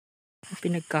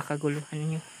Pinagkakaguluhan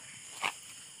nyo.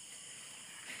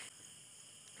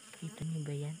 Kita nyo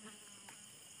ba yan?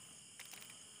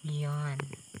 Yan.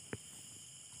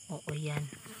 Oo, yan.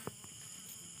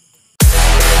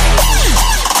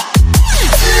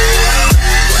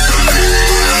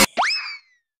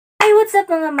 What's up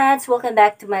mga mads? Welcome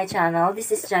back to my channel.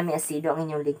 This is Acido,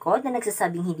 ang inyong lingkod na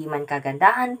nagsasabing hindi man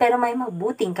kagandahan pero may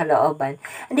mabuting kalooban.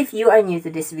 And if you are new to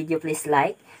this video, please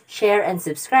like, share, and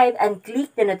subscribe and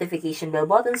click the notification bell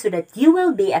button so that you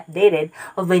will be updated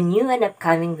of the new and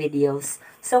upcoming videos.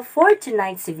 So for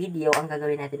tonight's video, ang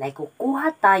gagawin natin ay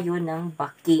kukuha tayo ng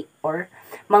baki or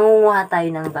mangunguha tayo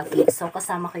ng baki. So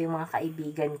kasama ko yung mga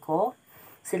kaibigan ko.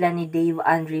 Sila ni Dave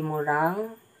Andre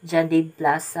Murang, John Dave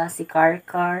Plaza, si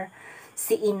Karkar,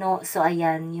 si Ino. So,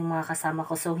 ayan, yung mga kasama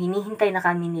ko. So, hinihintay na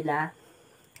kami nila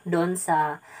doon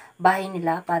sa bahay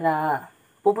nila para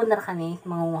pupunta na kami,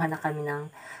 mangunguha na kami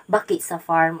ng baki sa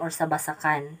farm or sa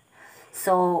basakan.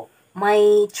 So,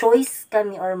 may choice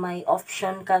kami or may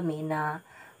option kami na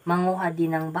manguha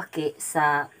din ng baki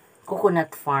sa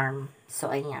coconut farm. So,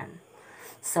 ayan.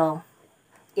 So,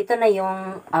 ito na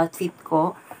yung outfit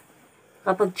ko.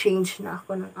 Kapag change na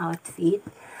ako ng outfit.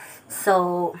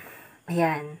 So,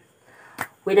 ayan.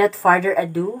 Without further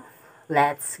ado,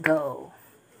 let's go.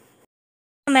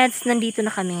 Meds, nandito na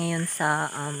kami ngayon sa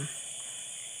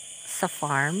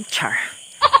farm. Char.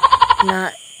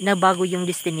 Na bago yung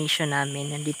destination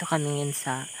namin. Nandito kami ngayon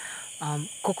sa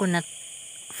coconut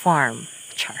farm.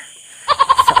 Char.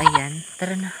 So, ayan.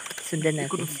 Tara na. Sundan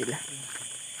natin sila.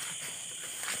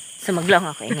 So, maglang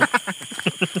ako ini.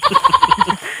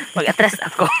 Mag-atras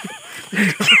ako.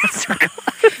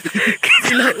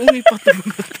 Sila umi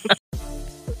patulog.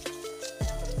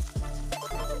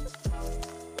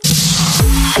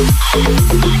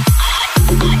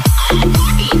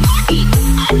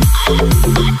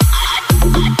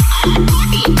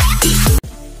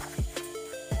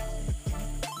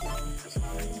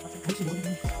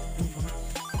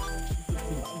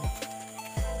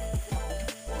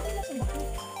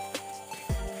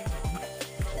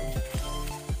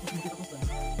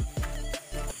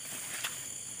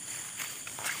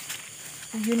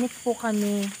 Unique po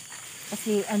kami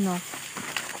kasi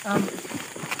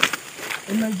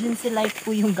emergency light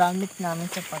po yung gamit namin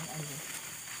sa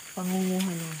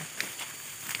pangunguha ng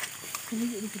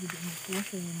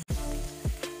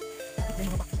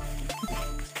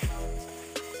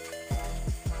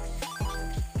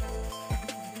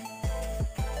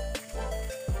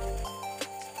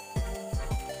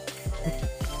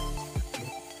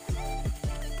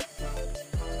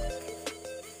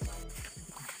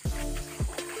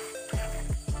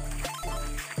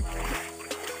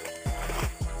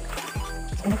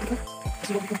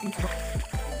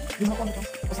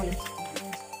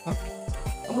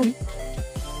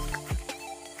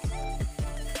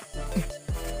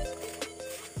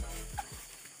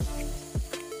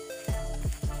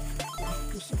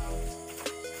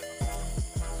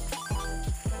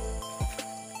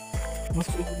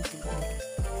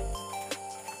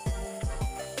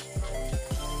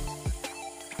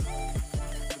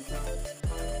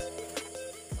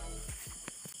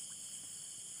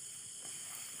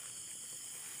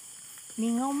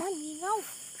mingaw man, mingaw.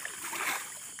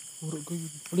 Ora kayo.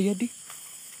 Wala yadi.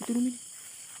 Ito namin.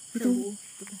 Ito.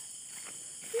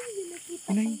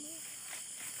 Inay.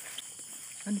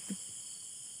 Ano ito?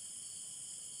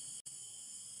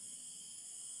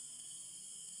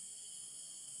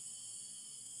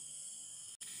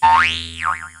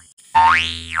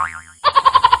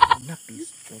 Napis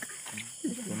po.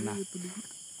 Ito na.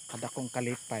 Kada kong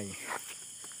kalipay.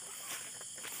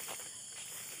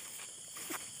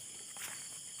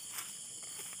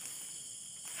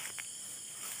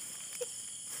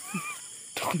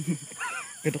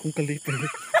 Kada kong kalipay.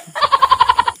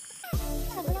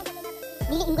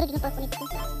 Niliin ko rin yung pagkulit ko.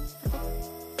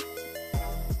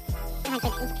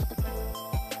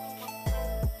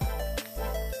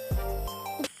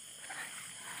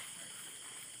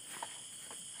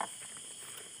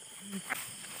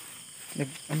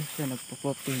 Ano siya,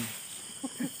 nagpo-floating.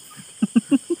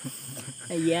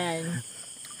 Ayan.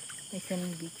 May isang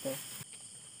dito.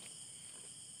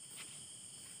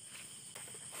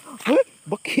 Huh?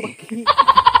 Baki.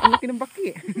 Ang laki ng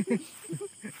baki.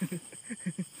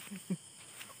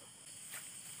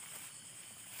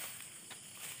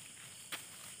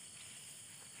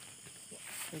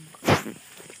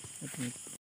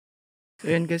 So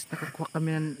yun guys, nakakuha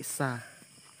kami ng isa.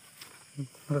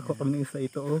 Nakakuha kami ng isa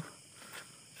ito oh.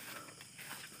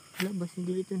 Wala ba?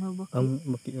 Hindi ito na baki. Ang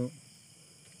baki oh.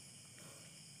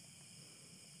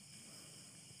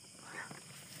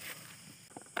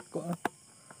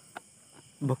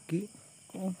 Baki.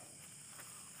 Oo.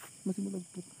 Masih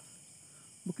malagpot.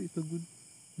 Baki ito good.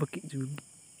 Baki jud.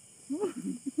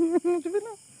 Sabi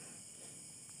na.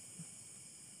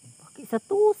 Baki sa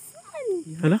tusan.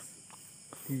 Hala?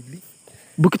 Dili.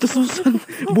 Baki ito susan.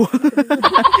 Buha.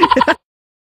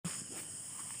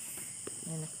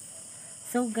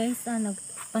 So guys,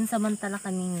 pansamantala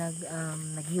kaming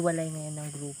naghiwalay ngayon ng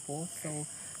grupo. So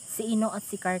si Ino at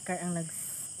si Karkar ang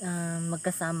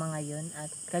magkasama ngayon at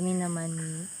kami naman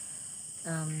ni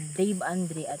Dave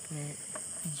Andre at ni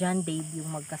John Dave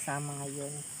yung magkasama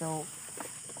ngayon. So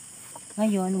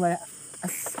ngayon wala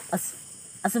as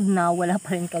of now wala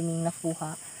pa rin kaming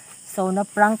nakuha. So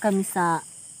na-prank kami sa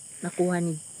nakuha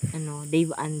ni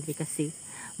Dave Andre kasi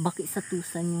baki sa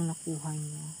tusan yung nakuha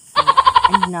niya. So,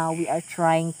 and now we are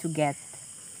trying to get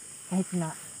kahit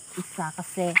na isa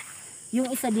kasi yung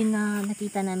isa din na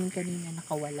nakita namin kanina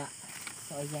nakawala.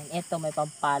 So ayan, eto may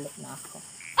pampalot na ako.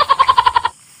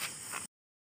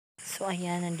 So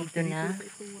ayan, nandito na.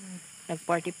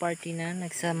 Nag-party na,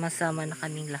 nagsama-sama na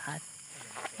kaming lahat.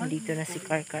 Nandito na si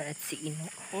Karkar at si Ino.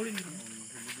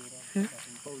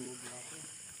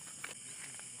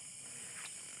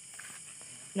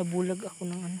 Nabulag ako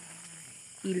ng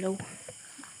ilaw.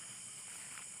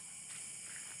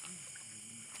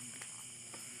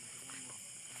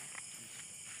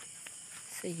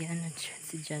 So yan, nandiyan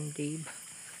si John Dave.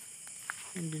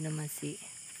 Nandun naman si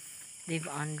Dave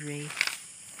Andre.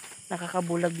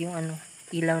 Nakakabulag yung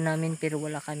ilaw namin pero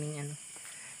wala kaming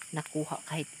nakuha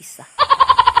kahit isa.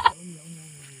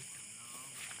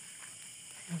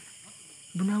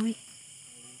 Bunawi.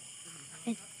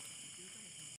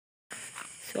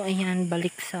 So ayan,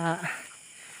 balik sa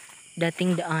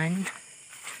dating daan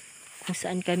kung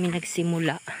saan kami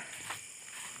nagsimula.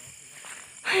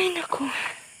 Ay naku,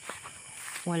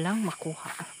 walang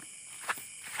makuha.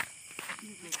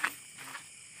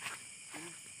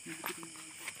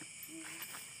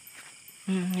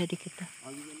 Jadi kita.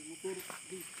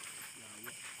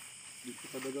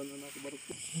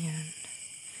 Ayan.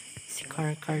 Si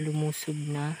Karkar lumusog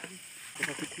na.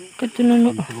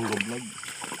 Katununo.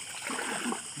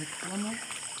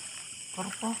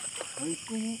 Karpa. Ay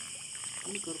ko.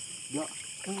 Ano karpa? Ya.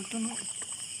 Ito na.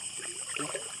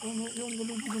 Yung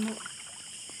galubog na.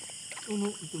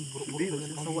 Itong buruk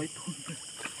na sa white.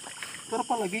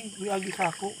 Karpa lagi, may agi sa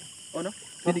ako. Ano?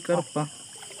 Hindi karpa.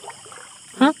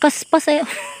 Ha? Kaspa sa'yo.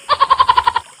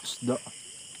 Isda.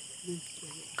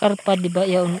 Karpa di ba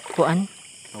yung kuan?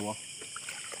 Tawa.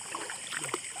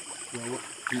 Yawa.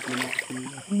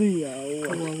 Hindi yawa.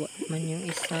 Kawawa man yung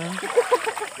isa.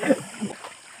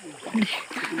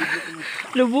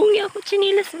 Lubong niya ako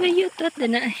chinilas ba yun? Trat na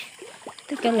na.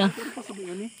 Teka lang.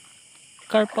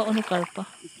 Karpa o no karpa?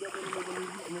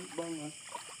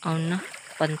 Aw na.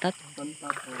 Pantat.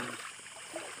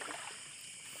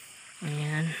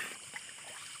 Ayan.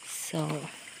 So,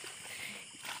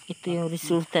 ito yung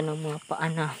resulta ng mga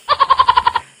paana.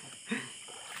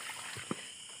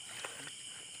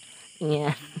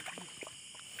 Ayan.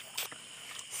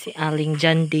 Si Aling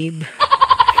John Dave.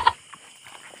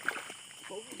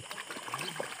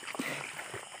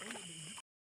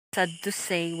 Sad to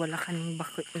say, wala kaming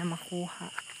bakit na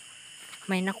makuha.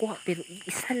 May nakuha pero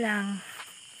isa lang.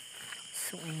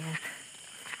 So, ayan.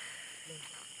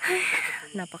 Ay,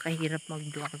 napakahirap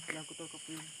mag-vlog.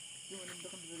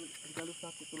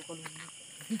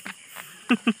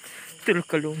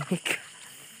 Tulkalumik.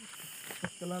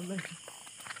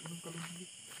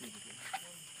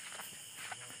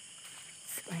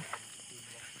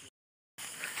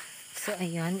 So,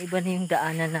 ayan. Iba na yung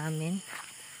daanan namin.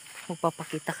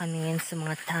 Magpapakita kami ngayon sa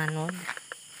mga tanod.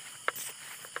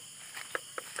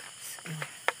 So,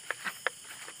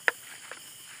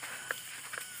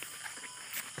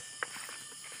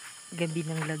 gabi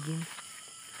ng lagim.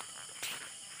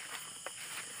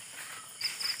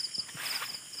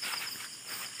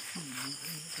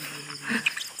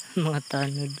 Mga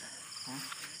tanod.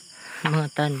 Mga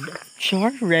tanod.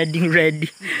 Sure? Ready.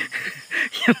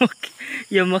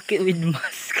 Yamaki with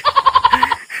mask.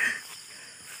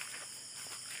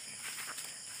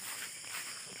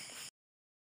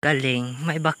 Galing.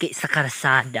 May baki sa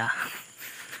karsada.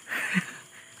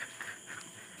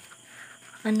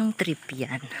 Anong trip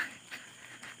yan?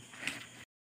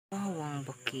 Ang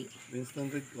baki.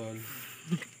 Instant recall.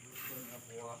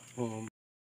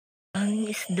 Ang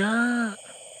isda.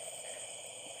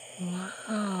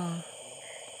 Wow.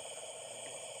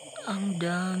 Ang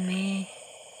dami.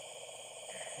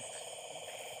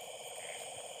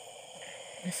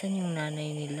 Nasaan yung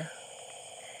nanay nila?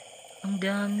 Ang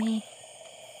dami.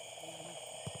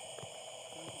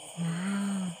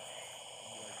 Wow.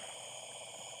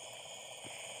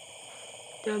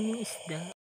 Daming isda.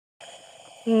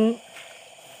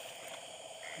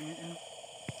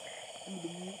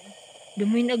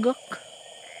 Damuin agak.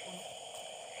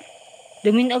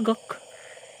 Damuin agak.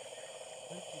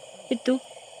 Ito.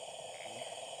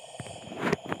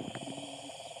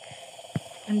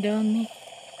 Ang dami.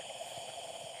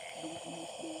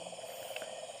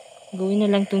 Gawin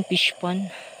na lang tong fish pond.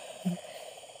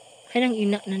 Kanang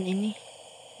ina nan ini.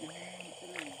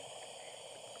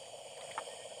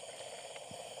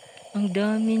 Ang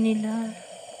dami nila.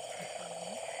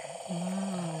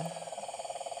 Wow.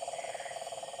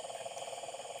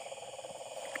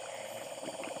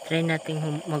 Try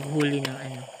natin maghuli ng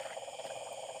ano.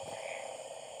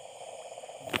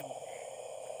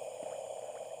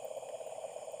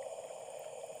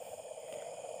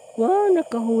 Wow,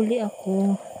 nakahuli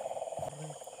ako.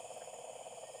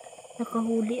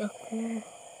 Nakahuli ako.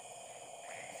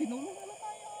 Sinulong na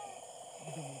tayo.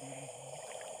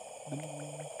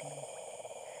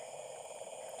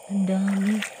 Ang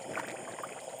dami.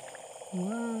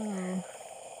 Wow.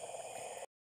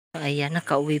 Ayan,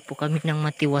 nakauwi po kami ng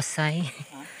matiwasay.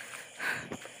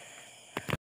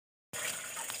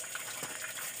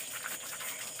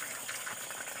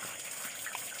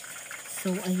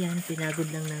 So, ayan, pinagod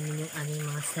lang namin yung aming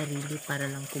mga sarili para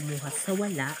lang kumuha sa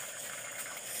wala.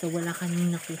 So, wala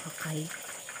kaming nakuha kay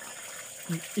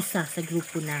isa sa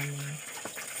grupo namin.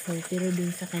 So, pero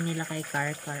dun sa kanila kay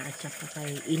Karkar at saka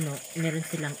kay Ino, meron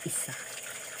silang isa.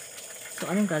 So,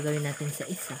 anong gagawin natin sa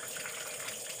isa?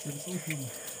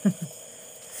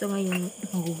 So, ngayon,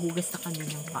 maghuhugas na kami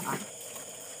ng paa.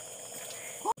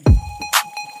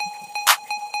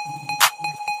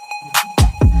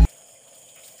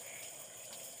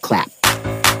 Clap.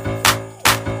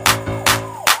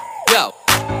 Go.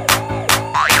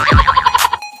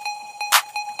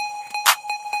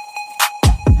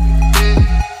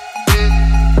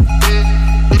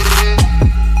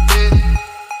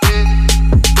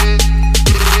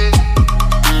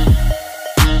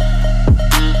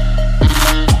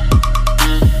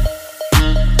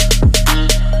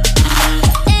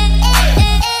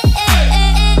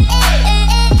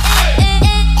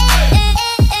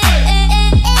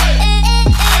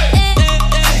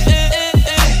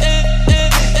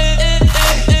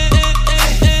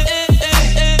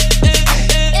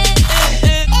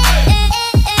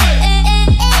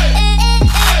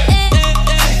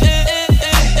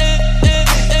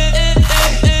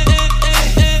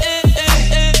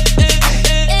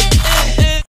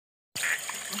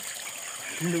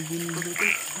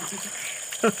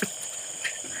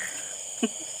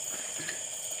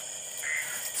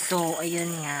 So, ayun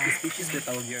nga. Species na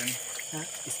tawag yan. Ha?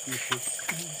 Species.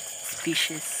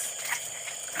 Species.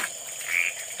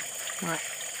 Mga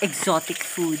exotic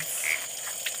foods.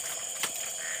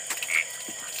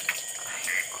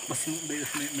 Mas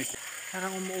may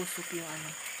Parang umuusok yung ano,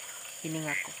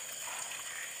 hininga ko.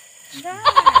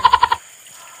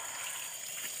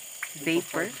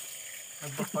 Vapor.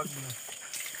 nagpapag na.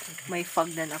 May fog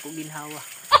na ako ginhawa.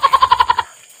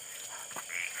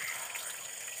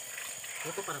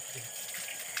 Ito para po.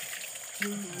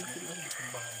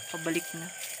 Pabalik na.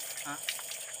 Ha?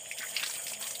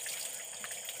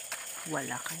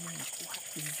 Wala ka na nakuha.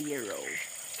 0.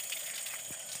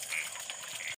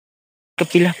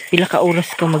 Pila ka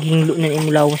oras ka maghinglo na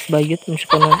imulawas bayot mo sa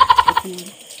kanon.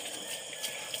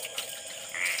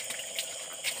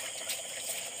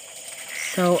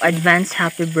 So, advance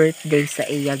happy birthday sa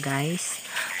iya, guys.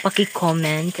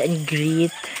 Paki-comment and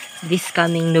greet this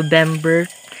coming November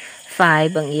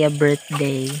 5 ang iya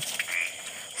birthday.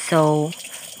 So,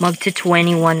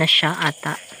 magto-21 na siya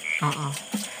ata.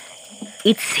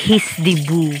 It's his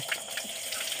debut.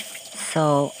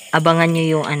 So, abangan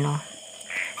nyo yung ano,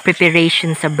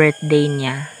 preparation sa birthday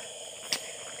niya.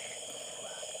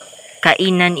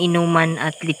 Kainan, inuman,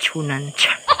 at litsunan.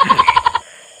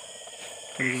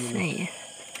 Ayan.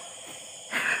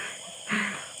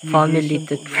 Family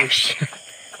toothbrush.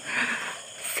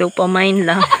 So, pamain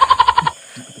lang.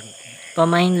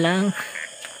 Pamain lang.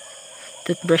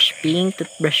 Toothbrush pink,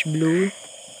 toothbrush blue.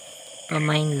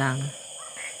 Pamain lang.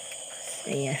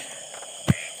 So, ayan.